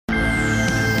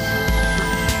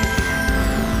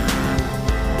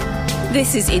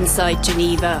This is Inside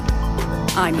Geneva.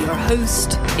 I'm your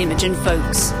host, Imogen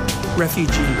Folks.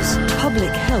 Refugees,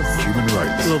 public health, human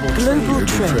rights, global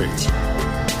trade,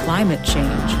 climate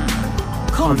change,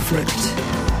 conflict.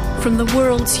 From the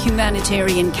world's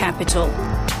humanitarian capital,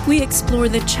 we explore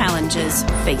the challenges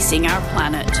facing our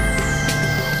planet.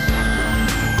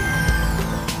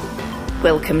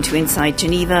 Welcome to Inside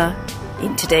Geneva.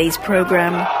 In today's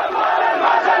programme,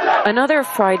 another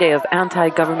Friday of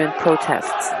anti-government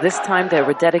protests. This time they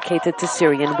were dedicated to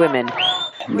Syrian women.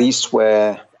 These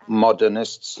were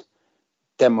modernists,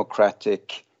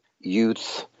 democratic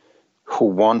youth who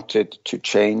wanted to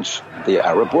change the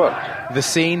Arab world. The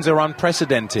scenes are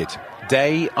unprecedented,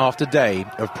 day after day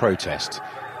of protest.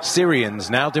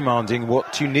 Syrians now demanding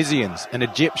what Tunisians and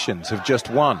Egyptians have just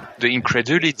won. The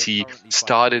incredulity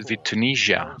started with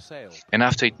Tunisia, and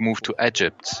after it moved to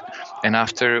Egypt, and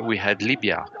after we had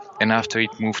Libya, and after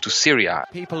it moved to Syria.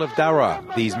 People of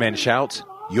Daraa, these men shout,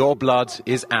 your blood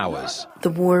is ours.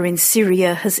 The war in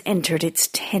Syria has entered its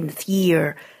 10th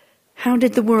year. How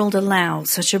did the world allow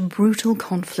such a brutal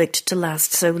conflict to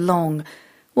last so long?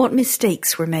 What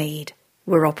mistakes were made?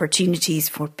 Were opportunities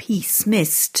for peace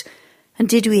missed? And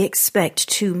did we expect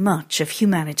too much of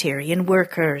humanitarian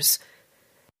workers?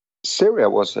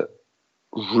 Syria was a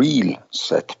real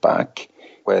setback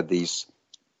where these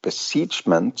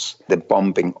besiegements, the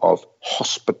bombing of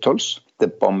hospitals, the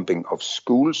bombing of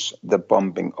schools, the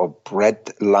bombing of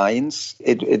bread lines,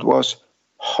 it was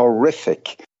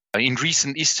horrific. In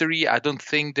recent history, I don't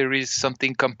think there is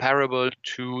something comparable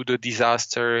to the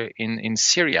disaster in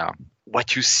Syria.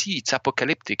 What you see, it's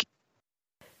apocalyptic.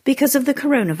 Because of the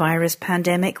coronavirus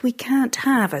pandemic, we can't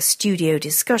have a studio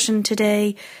discussion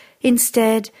today.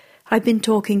 Instead, I've been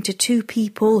talking to two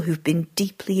people who've been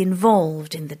deeply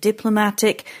involved in the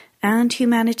diplomatic and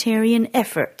humanitarian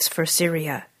efforts for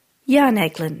Syria. Jan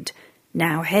Egeland,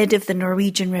 now head of the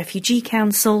Norwegian Refugee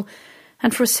Council,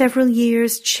 and for several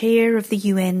years chair of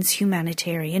the UN's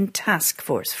Humanitarian Task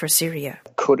Force for Syria.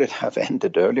 Could it have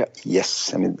ended earlier?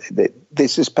 Yes. I mean,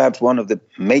 this is perhaps one of the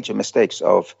major mistakes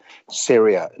of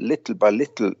Syria. Little by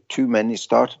little, too many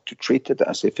started to treat it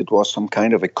as if it was some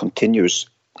kind of a continuous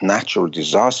natural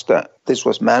disaster. This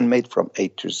was man-made from A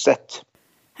to Z.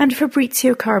 And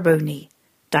Fabrizio Carboni,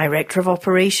 Director of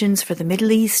Operations for the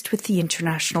Middle East with the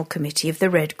International Committee of the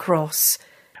Red Cross.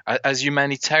 As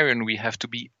humanitarians, we have to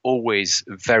be always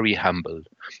very humble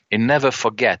and never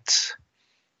forget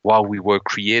why we were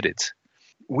created.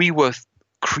 We were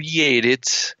created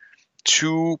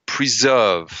to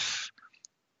preserve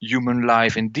human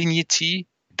life and dignity.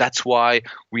 That's why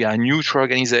we are a neutral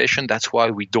organization. That's why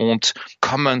we don't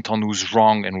comment on who's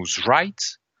wrong and who's right.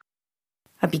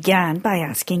 I began by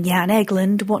asking Jan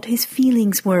Egeland what his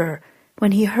feelings were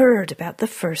when he heard about the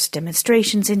first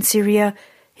demonstrations in Syria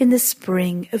in the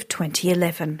spring of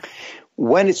 2011.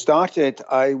 When it started,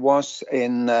 I was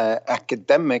in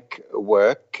academic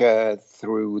work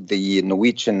through the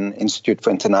Norwegian Institute for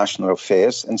International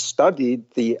Affairs and studied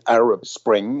the Arab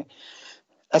Spring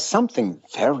as something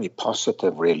very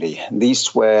positive, really.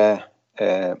 These were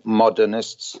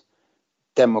modernists,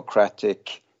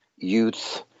 democratic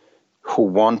youth who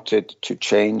wanted to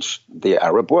change the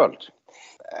Arab world.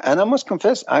 And I must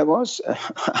confess, I was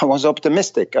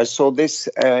optimistic. I saw this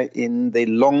in the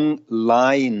long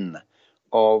line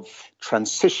of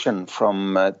transition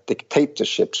from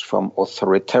dictatorships, from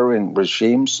authoritarian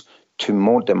regimes to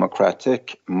more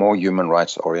democratic, more human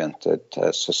rights-oriented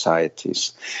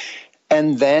societies.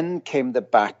 And then came the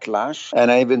backlash. And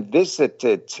I even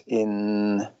visited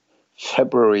in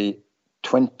February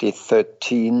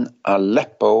 2013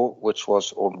 Aleppo, which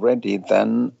was already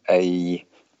then a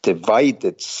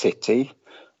divided city.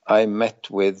 I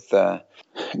met with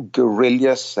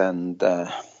guerrillas and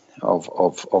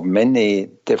of many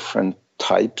different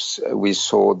types. We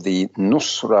saw the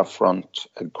Nusra Front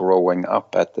growing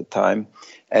up at the time,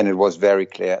 and it was very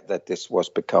clear that this was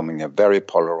becoming a very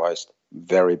polarized,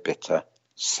 very bitter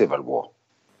civil war.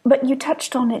 But you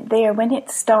touched on it there. When it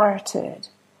started,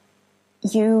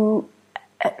 you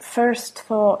at first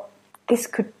thought this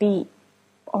could be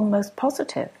almost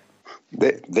positive.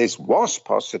 This was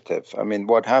positive. I mean,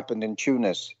 what happened in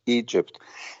Tunis, Egypt,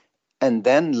 and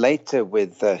then later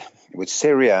with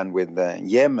Syria and with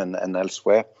Yemen and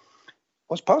elsewhere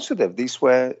was positive. These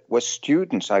were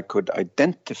students I could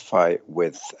identify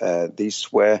with.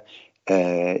 These were,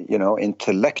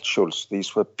 intellectuals.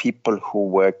 These were people who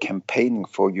were campaigning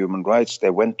for human rights.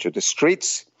 They went to the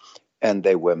streets and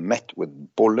they were met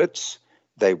with bullets.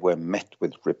 They were met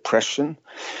with repression.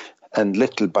 And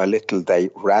little by little, they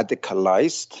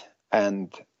radicalized and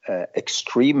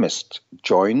extremists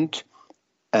joined.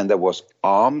 And there was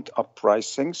armed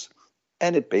uprisings.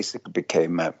 and it basically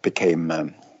became a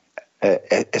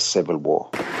civil war.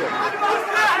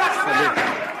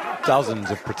 Dozens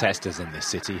of protesters in this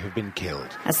city have been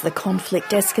killed. As the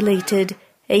conflict escalated,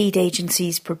 aid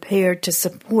agencies prepared to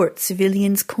support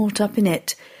civilians caught up in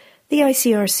it. The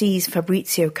ICRC's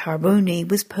Fabrizio Carboni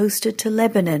was posted to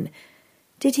Lebanon.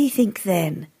 Did he think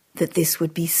then that this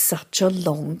would be such a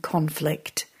long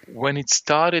conflict? When it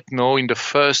started, no. In the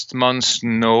first months,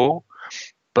 no.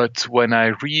 But when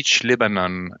I reached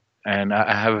Lebanon, and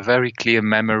I have a very clear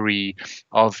memory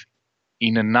of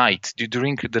in a night,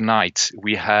 during the night,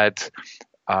 we had,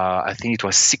 I think it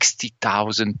was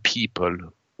 60,000 people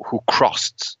who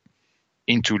crossed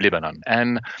into Lebanon.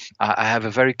 And I have a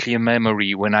very clear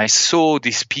memory when I saw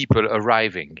these people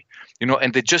arriving,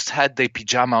 and they just had their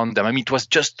pajama on them. I mean, it was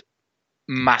just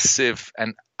massive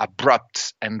and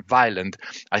abrupt and violent.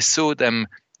 I saw them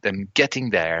getting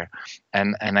there,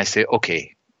 and I say,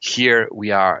 okay, here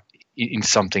we are in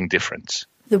something different.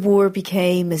 The war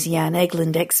became, as Jan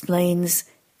Egeland explains,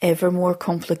 ever more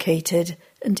complicated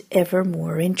and ever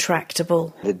more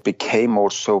intractable. It became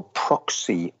also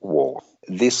proxy war.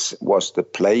 This was the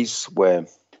place where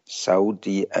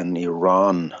Saudi and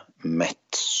Iran met,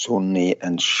 Sunni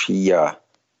and Shia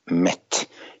met.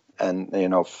 And,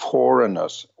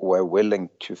 foreigners were willing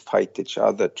to fight each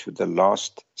other to the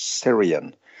last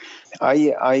Syrian.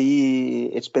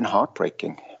 It's been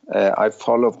heartbreaking. I've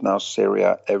followed now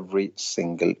Syria every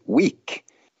single week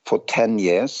for 10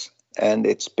 years, and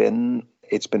it's been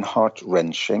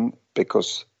heart-wrenching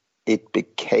because it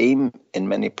became, in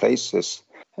many places,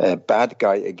 bad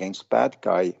guy against bad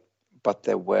guy, but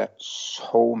there were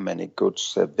so many good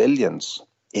civilians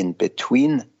in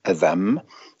between them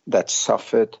that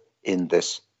suffered in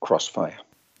this crossfire.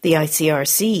 The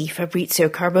ICRC, Fabrizio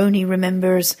Carboni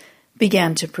remembers,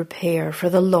 began to prepare for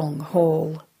the long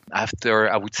haul. After,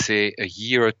 I would say, a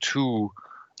year or two,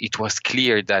 it was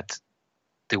clear that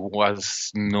there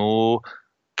was no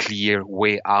clear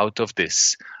way out of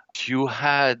this. You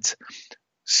had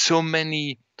so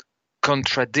many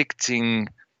contradicting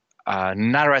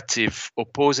narrative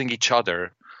opposing each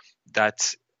other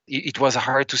that it was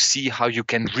hard to see how you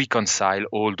can reconcile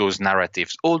all those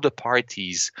narratives. All the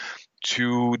parties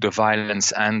to the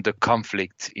violence and the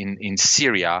conflict in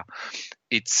Syria,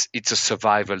 it's a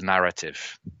survival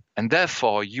narrative. And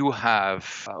therefore, you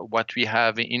have what we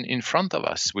have in front of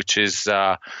us, which is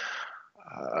a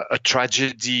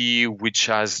tragedy which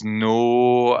has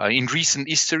no... in recent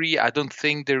history, I don't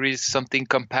think there is something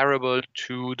comparable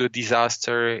to the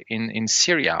disaster in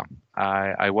Syria.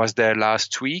 I was there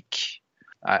last week.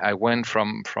 I went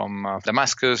from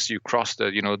Damascus. You cross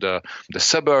the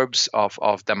suburbs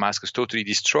of Damascus, totally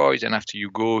destroyed. And after you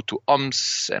go to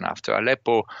Homs and after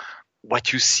Aleppo,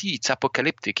 what you see, it's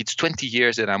apocalyptic. It's 20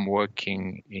 years that I'm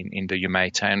working in the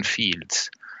humanitarian fields.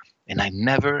 And I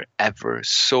never, ever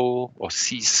saw or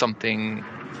see something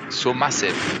so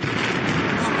massive.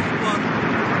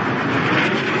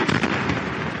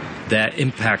 Their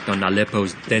impact on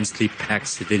Aleppo's densely packed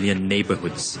civilian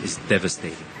neighborhoods is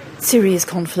devastating. Syria's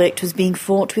conflict was being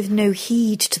fought with no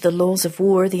heed to the laws of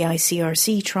war the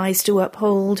ICRC tries to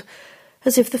uphold,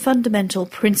 as if the fundamental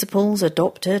principles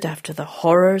adopted after the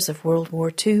horrors of World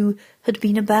War II had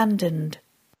been abandoned.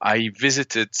 I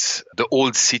visited the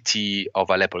old city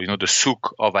of Aleppo, the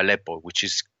souk of Aleppo, which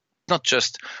is not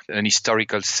just an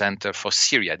historical center for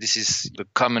Syria. This is the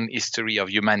common history of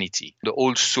humanity. The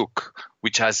old souk,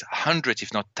 which has hundreds,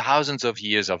 if not thousands of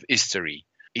years of history,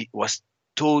 it was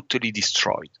totally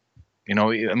destroyed.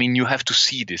 You have to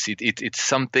see this. It's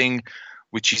something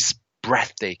which is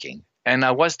breathtaking. And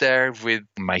I was there with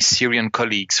my Syrian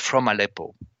colleagues from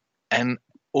Aleppo, and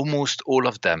almost all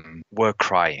of them were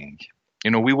crying.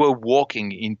 We were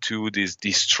walking into this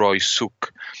destroyed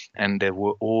souk, and they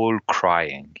were all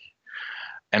crying.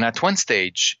 And at one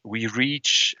stage, we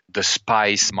reached the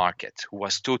spice market, who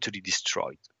was totally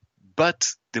destroyed. But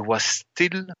there was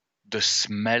still the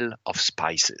smell of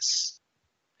spices.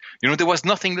 There was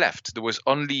nothing left. There was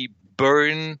only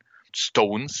burned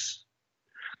stones,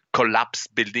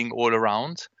 collapsed building all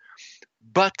around.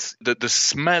 But the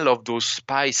smell of those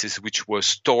spices, which were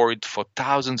stored for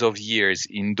thousands of years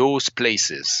in those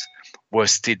places, were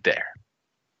still there.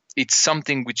 It's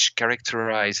something which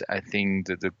characterized, I think,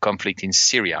 the conflict in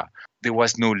Syria. There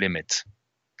was no limit.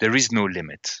 There is no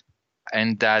limit.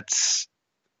 And that's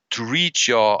to reach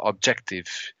your objective,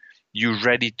 you're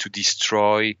ready to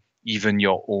destroy even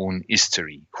your own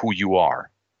history, who you are.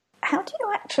 How do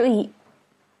you actually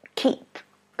keep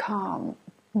calm,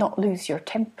 not lose your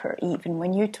temper even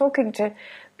when you're talking to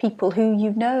people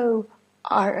who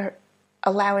are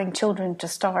allowing children to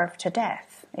starve to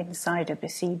death inside a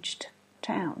besieged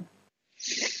town?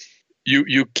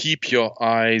 You keep your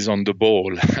eyes on the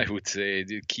ball, I would say.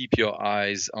 You keep your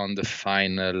eyes on the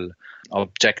final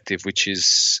objective, which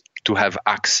is to have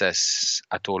access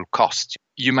at all costs.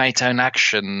 Humanitarian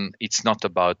action, it's not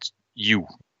about you.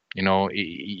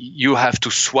 You have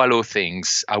to swallow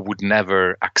things I would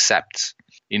never accept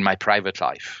in my private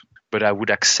life, but I would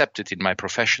accept it in my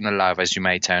professional life as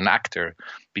humanitarian actor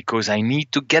because I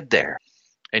need to get there.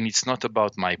 And it's not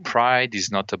about my pride.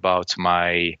 It's not about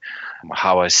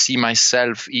how I see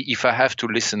myself. If I have to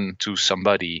listen to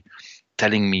somebody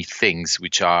telling me things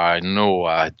which I know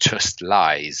are just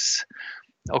lies,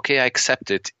 okay, I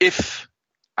accept it if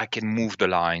I can move the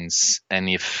lines and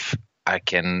if I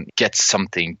can get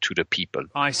something to the people.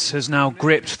 ICE has now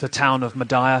gripped the town of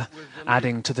Madaya,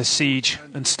 adding to the siege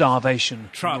and starvation.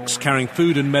 Trucks carrying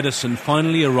food and medicine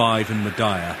finally arrive in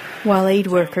Madaya. While aid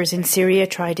workers in Syria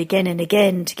tried again and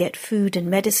again to get food and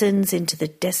medicines into the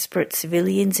desperate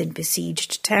civilians in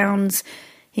besieged towns,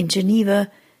 in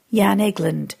Geneva, Jan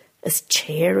Egeland, as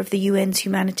chair of the UN's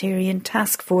humanitarian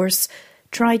task force,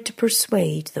 tried to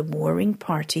persuade the warring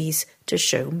parties to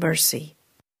show mercy.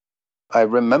 I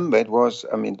remember it was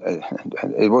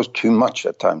too much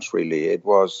at times, really. It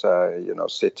was,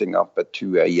 sitting up at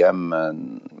 2 a.m.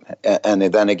 and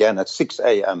then again at 6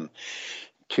 a.m.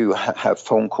 to have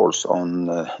phone calls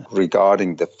on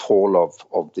regarding the fall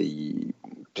of the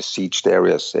besieged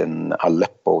areas in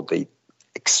Aleppo, the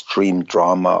extreme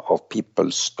drama of people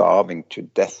starving to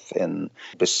death in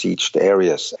besieged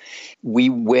areas. We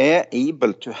were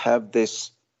able to have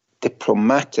this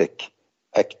diplomatic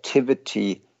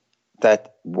activity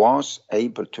that was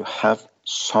able to have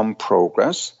some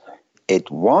progress.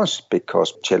 It was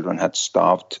because children had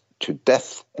starved to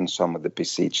death in some of the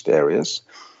besieged areas.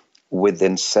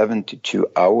 Within 72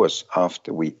 hours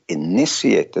after we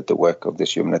initiated the work of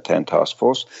this humanitarian task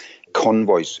force,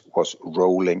 convoys was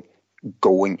rolling,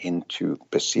 going into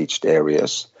besieged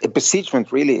areas. A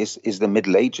besiegement really is the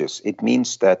Middle Ages. It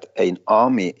means that an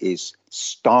army is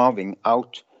starving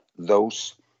out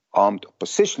those armed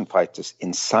opposition fighters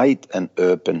inside an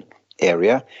urban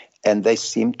area, and they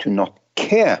seem to not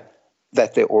care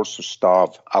that they also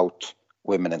starve out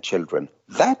women and children.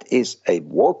 That is a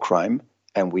war crime,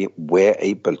 and we were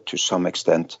able to some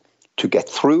extent to get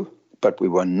through, but we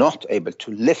were not able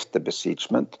to lift the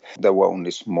besiegement. There were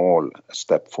only small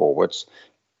steps forwards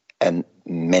and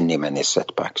many, many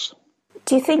setbacks.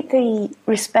 Do you think the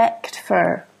respect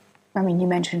for, you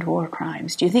mentioned war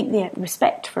crimes, do you think the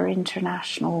respect for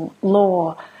international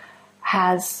law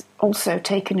has also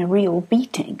taken a real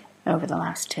beating over the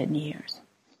last 10 years?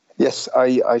 Yes,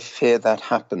 I fear that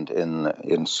happened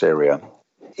in Syria.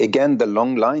 Again, the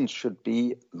long line should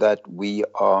be that we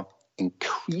are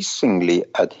increasingly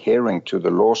adhering to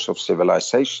the laws of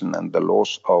civilization and the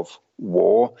laws of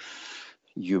war,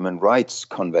 human rights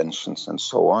conventions and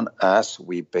so on, as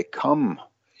we become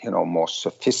more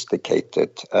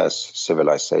sophisticated as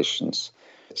civilizations.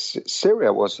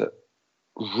 Syria was a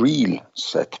real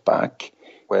setback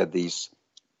where these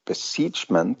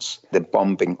besiegements, the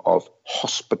bombing of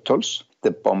hospitals,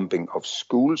 the bombing of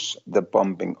schools, the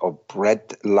bombing of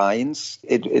bread lines,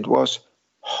 it was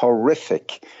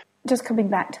horrific. Just coming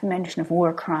back to the mention of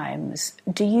war crimes,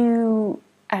 do you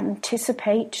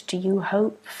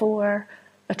hope for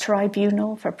a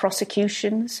tribunal for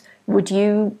prosecutions? Would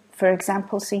you, for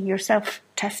example, see yourself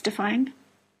testifying?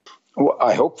 Well,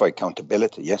 I hope for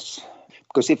accountability, yes.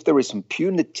 Because if there is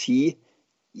impunity,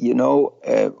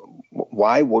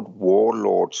 why would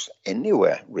warlords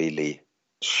anywhere really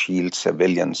shield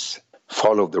civilians,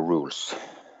 follow the rules,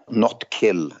 not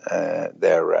kill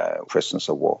their prisoners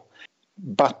of war?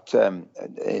 But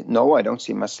no, I don't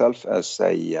see myself as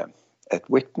a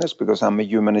witness because I'm a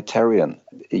humanitarian.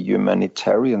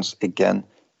 Humanitarians, again,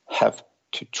 have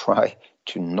to try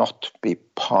to not be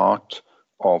part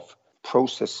of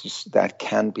processes that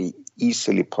can be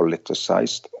easily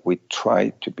politicized. We try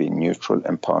to be neutral,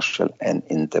 impartial, and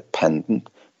independent.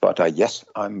 But yes,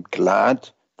 I'm glad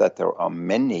that there are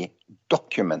many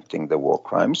documenting the war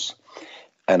crimes,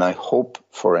 and I hope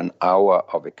for an hour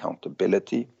of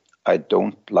accountability. I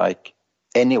don't like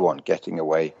anyone getting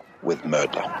away with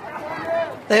murder.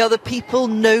 They are the people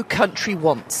no country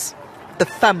wants, the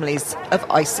families of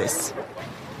ISIS.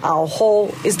 Our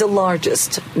hall is the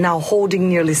largest, now holding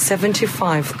nearly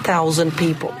 75,000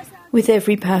 people. With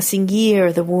every passing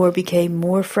year, the war became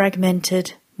more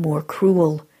fragmented, more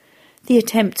cruel. The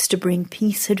attempts to bring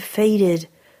peace had faded,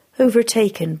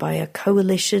 overtaken by a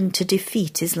coalition to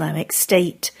defeat Islamic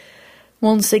State.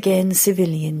 Once again,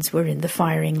 civilians were in the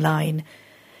firing line.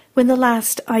 When the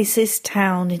last ISIS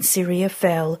town in Syria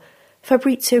fell,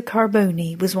 Fabrizio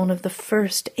Carboni was one of the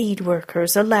first aid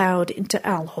workers allowed into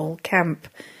Al-Hol camp,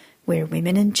 where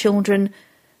women and children,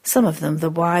 some of them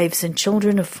the wives and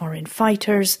children of foreign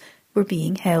fighters, were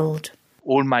being held.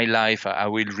 All my life, I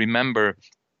will remember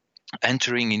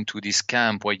entering into this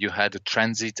camp where you had a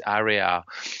transit area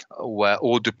where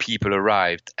all the people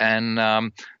arrived. And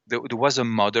there was a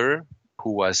mother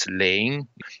who was laying.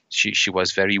 She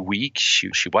was very weak.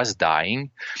 She was dying.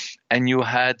 And you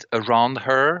had around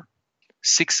her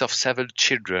 6 or 7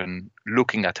 children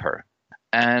looking at her.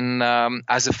 And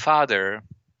as a father,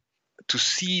 to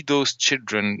see those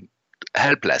children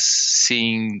helpless,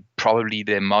 seeing probably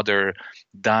their mother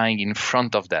dying in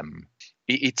front of them,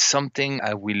 it's something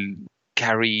I will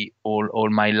carry all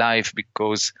my life,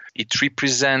 because it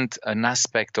represents an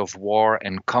aspect of war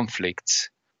and conflict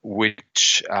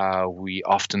which we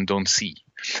often don't see.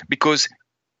 Because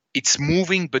it's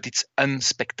moving, but it's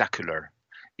unspectacular.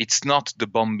 It's not the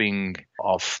bombing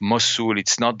of Mosul.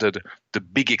 It's not the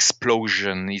big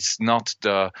explosion. It's not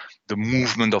the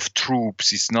movement of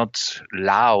troops. It's not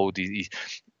loud.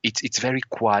 It's very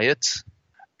quiet.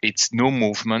 It's no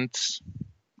movement.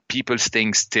 People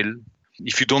staying still.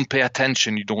 If you don't pay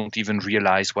attention, you don't even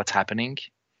realize what's happening.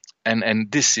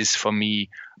 And this is, for me,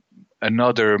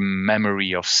 another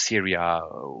memory of Syria,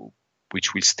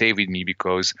 which will stay with me,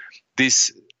 because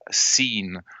this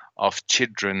scene of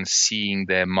children seeing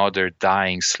their mother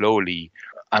dying slowly,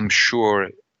 I'm sure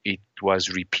it was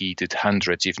repeated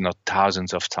hundreds, if not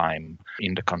thousands of times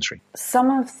in the country.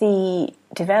 Some of the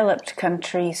developed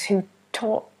countries who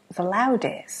talk the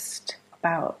loudest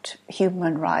about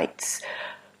human rights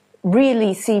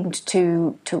really seemed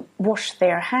to wash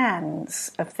their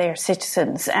hands of their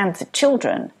citizens and the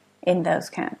children in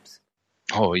those camps.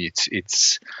 Oh, it's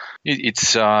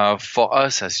for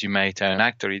us as humanitarian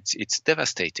actor, it's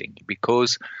devastating,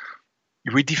 because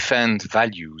we defend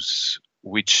values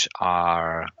which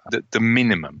are the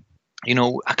minimum.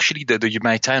 Actually, the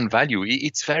humanitarian value,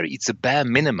 it's a bare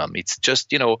minimum. It's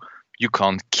just, you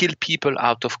can't kill people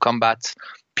out of combat.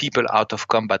 People out of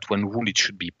combat, when wounded,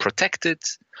 should be protected.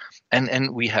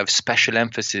 And we have special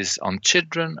emphasis on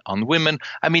children, on women.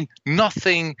 I mean,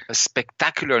 nothing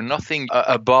spectacular, nothing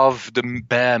above the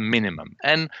bare minimum.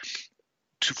 And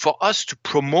for us to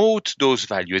promote those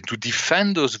values and to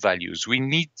defend those values, we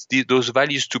need those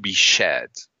values to be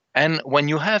shared. And when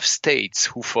you have states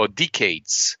who for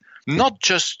decades not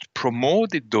just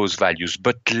promoted those values,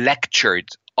 but lectured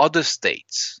other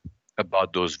states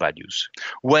about those values,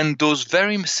 when those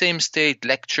very same states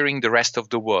lecturing the rest of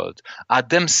the world are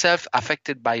themselves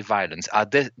affected by violence, are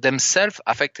themselves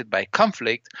affected by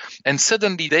conflict, and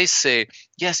suddenly they say,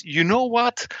 yes, you know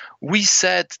what? We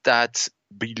said that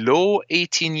below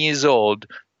 18 years old,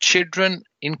 children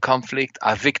in conflict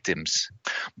are victims.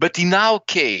 But in our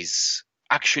case,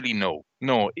 actually, no,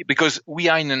 because we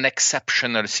are in an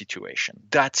exceptional situation.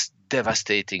 That's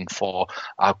devastating for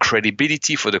our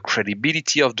credibility, for the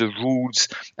credibility of the rules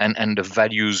and the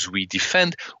values we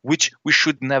defend, which we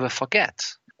should never forget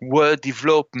were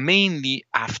developed mainly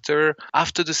after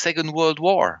the Second World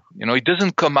War. It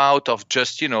doesn't come out of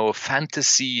just,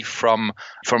 fantasy from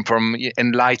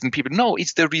enlightened people. No,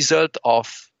 it's the result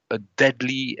of a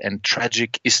deadly and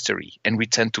tragic history, and we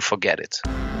tend to forget it.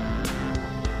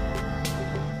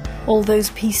 All those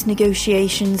peace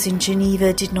negotiations in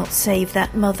Geneva did not save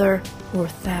that mother or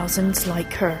thousands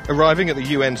like her. Arriving at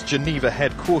the UN's Geneva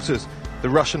headquarters, the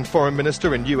Russian Foreign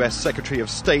Minister and US Secretary of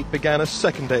State began a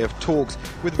second day of talks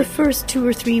with... The first 2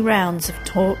 or 3 rounds of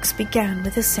talks began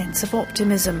with a sense of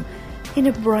optimism in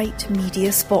a bright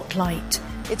media spotlight.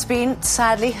 It's been,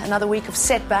 sadly, another week of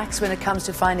setbacks when it comes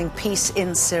to finding peace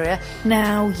in Syria.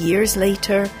 Now, years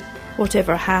later,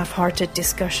 whatever half-hearted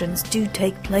discussions do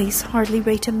take place hardly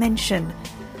rate a mention.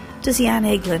 Does Jan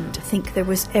Egeland think there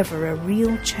was ever a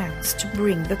real chance to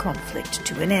bring the conflict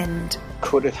to an end?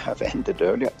 Could it have ended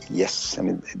earlier? Yes. I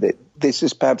mean, this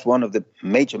is perhaps one of the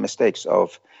major mistakes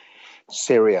of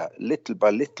Syria. Little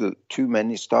by little, too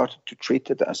many started to treat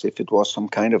it as if it was some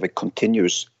kind of a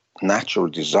continuous natural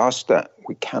disaster.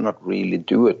 We cannot really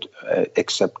do it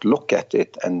except look at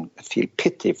it and feel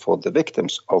pity for the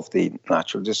victims of the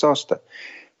natural disaster.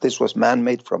 This was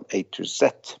man-made from A to Z.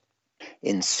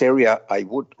 In Syria, I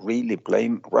would really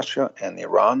blame Russia and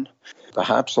Iran,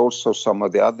 perhaps also some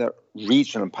of the other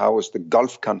regional powers, the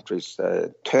Gulf countries,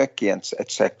 Turkey,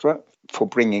 etc., for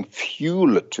bringing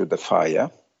fuel to the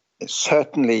fire.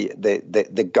 Certainly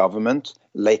the government,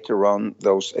 later on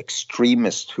those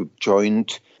extremists who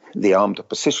joined the armed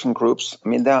opposition groups. I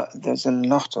mean, there's a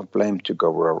lot of blame to go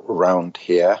around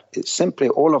here. It's simply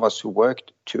all of us who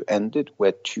worked to end it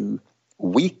were too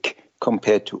weak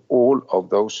compared to all of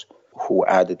those who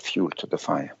added fuel to the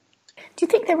fire. Do you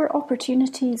think there were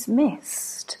opportunities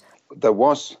missed? There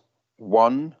was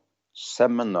one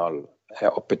seminal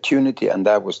opportunity, and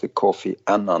that was the Kofi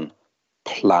Annan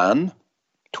plan,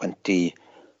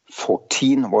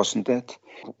 2014, wasn't it?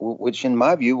 Which in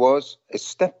my view was a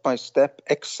step-by-step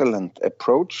excellent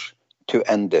approach to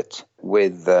end it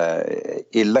with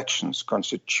elections,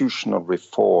 constitutional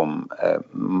reform,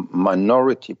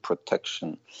 minority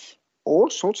protection, all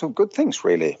sorts of good things,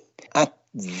 really. At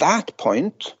that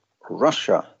point,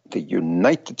 Russia, the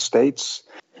United States,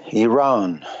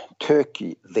 Iran,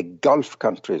 Turkey, the Gulf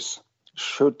countries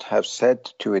should have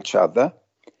said to each other,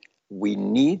 we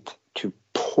need to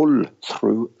pull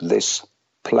through this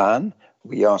plan.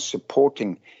 We are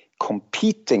supporting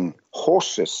competing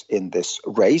horses in this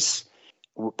race,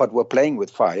 but we're playing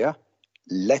with fire.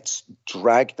 Let's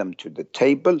drag them to the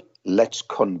table. Let's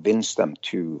convince them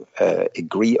to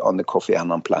agree on the Kofi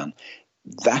Annan plan.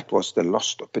 That was the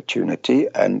lost opportunity,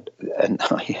 and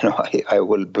I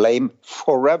will blame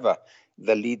forever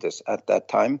the leaders at that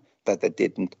time that they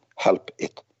didn't help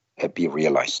it be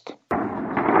realized.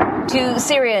 To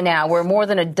Syria now, where more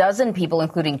than a dozen people,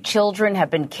 including children,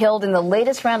 have been killed in the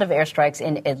latest round of airstrikes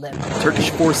in Idlib. Turkish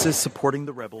forces supporting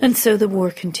the rebels. And so the war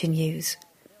continues.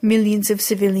 Millions of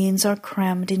civilians are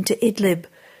crammed into Idlib,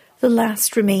 the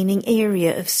last remaining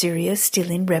area of Syria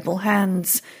still in rebel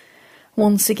hands.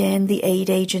 Once again, the aid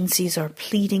agencies are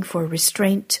pleading for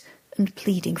restraint and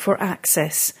pleading for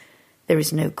access. There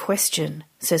is no question,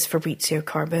 says Fabrizio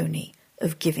Carboni,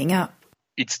 of giving up.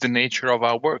 It's the nature of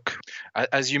our work.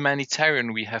 As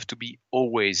humanitarian, we have to be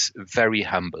always very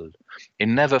humble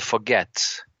and never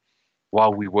forget why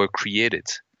we were created.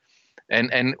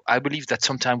 And I believe that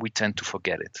sometimes we tend to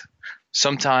forget it.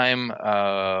 Sometimes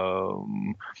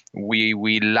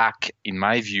we lack, in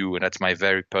my view, and that's my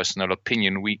very personal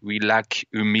opinion, we lack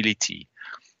humility.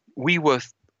 We were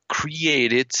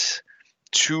created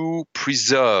to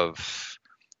preserve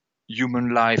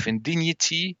human life and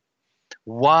dignity,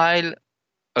 while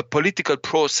a political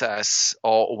process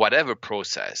or whatever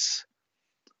process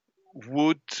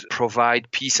would provide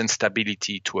peace and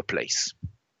stability to a place.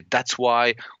 That's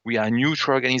why we are a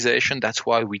neutral organization. That's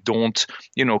why we don't,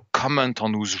 comment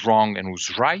on who's wrong and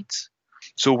who's right.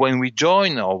 So when we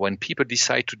join, or when people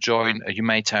decide to join a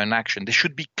humanitarian action, they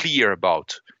should be clear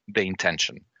about the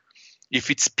intention. If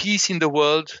it's peace in the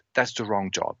world, that's the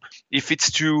wrong job. If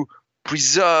it's to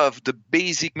preserve the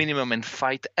basic minimum and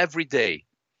fight every day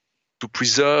to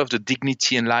preserve the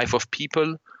dignity and life of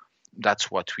people, that's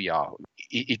what we are.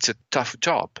 It's a tough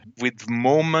job with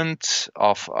moments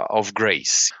of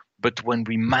grace. But when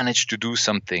we manage to do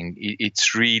something,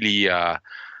 it's really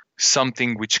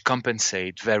something which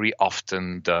compensates very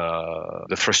often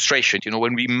the frustration.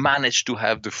 When we manage to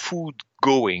have the food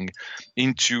going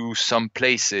into some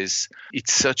places,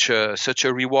 it's such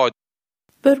a reward.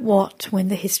 But what, when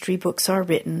the history books are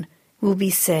written, will be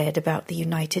said about the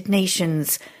United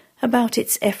Nations, about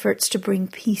its efforts to bring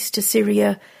peace to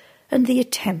Syria, and the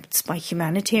attempts by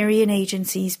humanitarian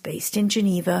agencies based in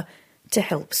Geneva to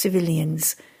help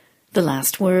civilians? The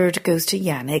last word goes to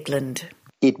Jan Egeland.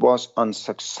 It was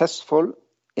unsuccessful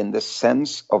in the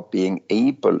sense of being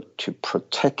able to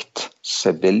protect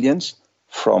civilians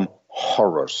from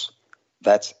horrors.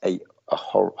 That's a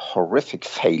horrific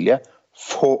failure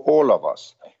for all of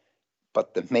us.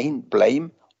 But the main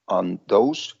blame on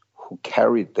those who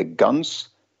carried the guns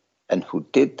and who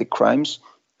did the crimes,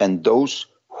 and those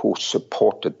who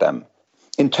supported them.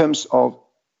 In terms of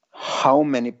how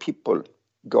many people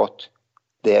got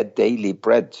their daily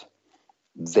bread,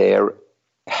 their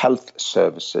health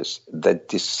services, their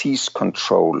disease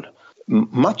control,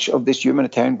 much of this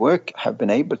humanitarian work have been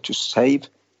able to save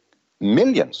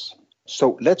millions.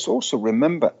 So let's also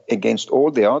remember, against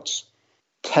all the odds,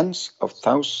 tens of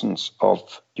thousands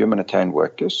of humanitarian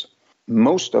workers,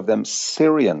 most of them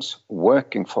Syrians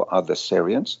working for other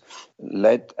Syrians,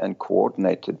 led and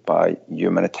coordinated by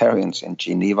humanitarians in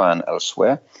Geneva and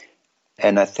elsewhere.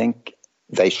 And I think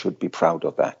they should be proud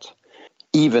of that.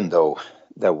 Even though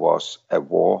there was a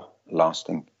war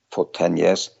lasting for 10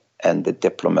 years and the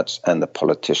diplomats and the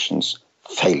politicians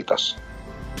failed us.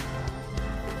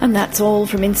 And that's all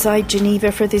from Inside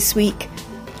Geneva for this week.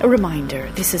 A reminder,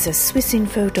 this is a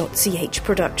swissinfo.ch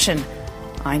production.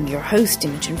 I'm your host,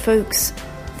 Imogen Folks.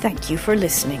 Thank you for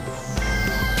listening.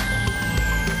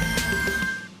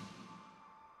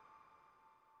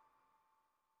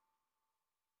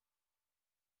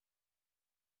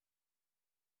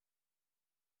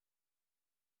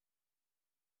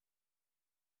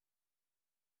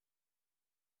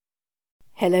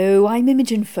 Hello, I'm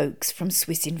Imogen Folks from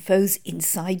Swiss Info's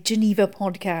Inside Geneva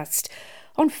podcast.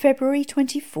 On February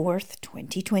 24th,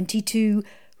 2022,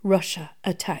 Russia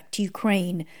attacked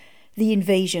Ukraine. The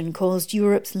invasion caused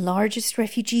Europe's largest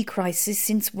refugee crisis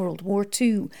since World War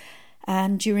II,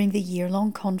 and during the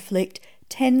year-long conflict,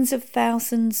 tens of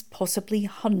thousands, possibly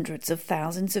hundreds of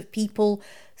thousands of people,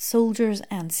 soldiers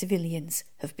and civilians,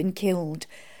 have been killed.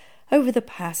 Over the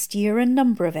past year, a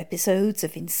number of episodes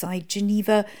of Inside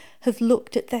Geneva have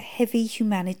looked at the heavy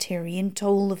humanitarian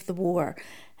toll of the war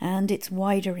and its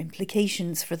wider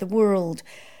implications for the world.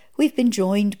 We've been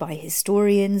joined by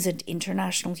historians and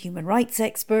international human rights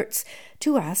experts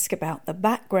to ask about the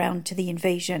background to the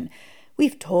invasion.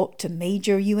 We've talked to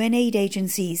major UN aid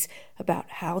agencies about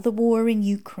how the war in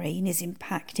Ukraine is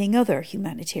impacting other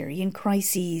humanitarian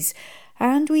crises.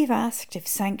 And we've asked if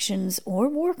sanctions or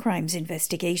war crimes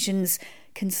investigations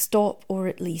can stop or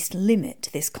at least limit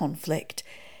this conflict.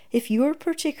 If you're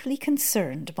particularly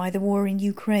concerned by the war in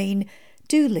Ukraine,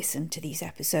 do listen to these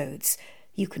episodes.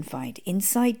 You can find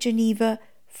Inside Geneva,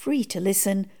 free to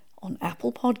listen, on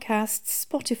Apple Podcasts,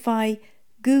 Spotify,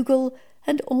 Google,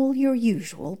 and all your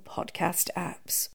usual podcast apps.